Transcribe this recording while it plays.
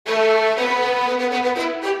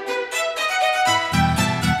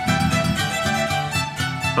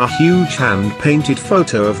A huge hand-painted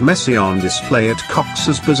photo of Messi on display at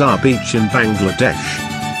Cox's Bazar beach in Bangladesh.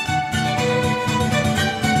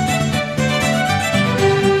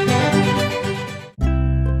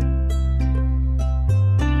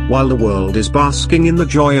 While the world is basking in the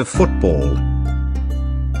joy of football,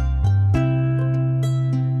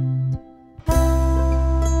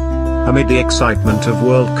 amid the excitement of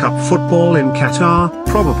World Cup football in Qatar,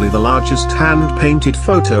 probably the largest hand-painted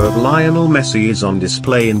photo of Lionel Messi is on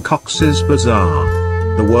display in Cox's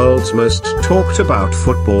Bazar. The world's most talked about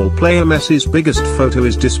football player Messi's biggest photo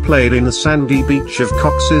is displayed in the sandy beach of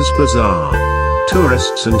Cox's Bazar.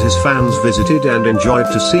 Tourists and his fans visited and enjoyed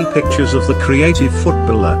to see pictures of the creative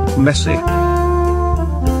footballer, Messi.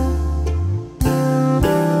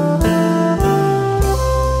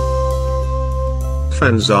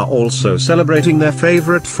 Fans are also celebrating their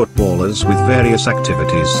favorite footballers with various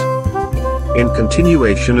activities. In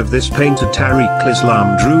continuation of this, painter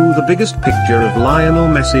Tariqul drew the biggest picture of Lionel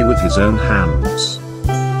Messi with his own hands.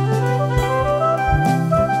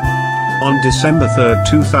 On December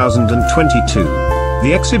 3, 2022,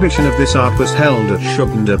 the exhibition of this art was held at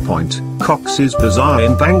Shuganda Point, Cox's Bazar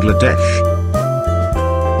in Bangladesh.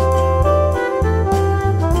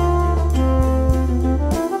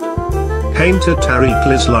 Painter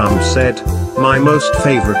Tariqul said, "My most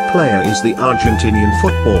favorite player is the Argentinian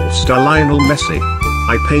football star Lionel Messi.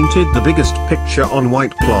 I painted the biggest picture on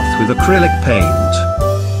white cloth with acrylic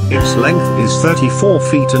paint. Its length is 34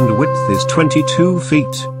 feet and width is 22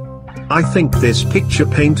 feet. I think this picture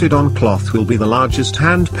painted on cloth will be the largest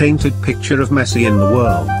hand-painted picture of Messi in the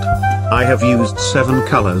world. I have used 7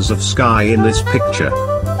 colors of sky in this picture."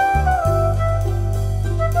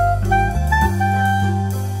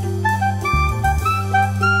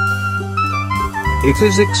 It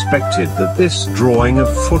is expected that this drawing of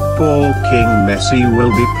football king Messi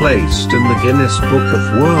will be placed in the Guinness Book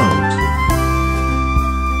of World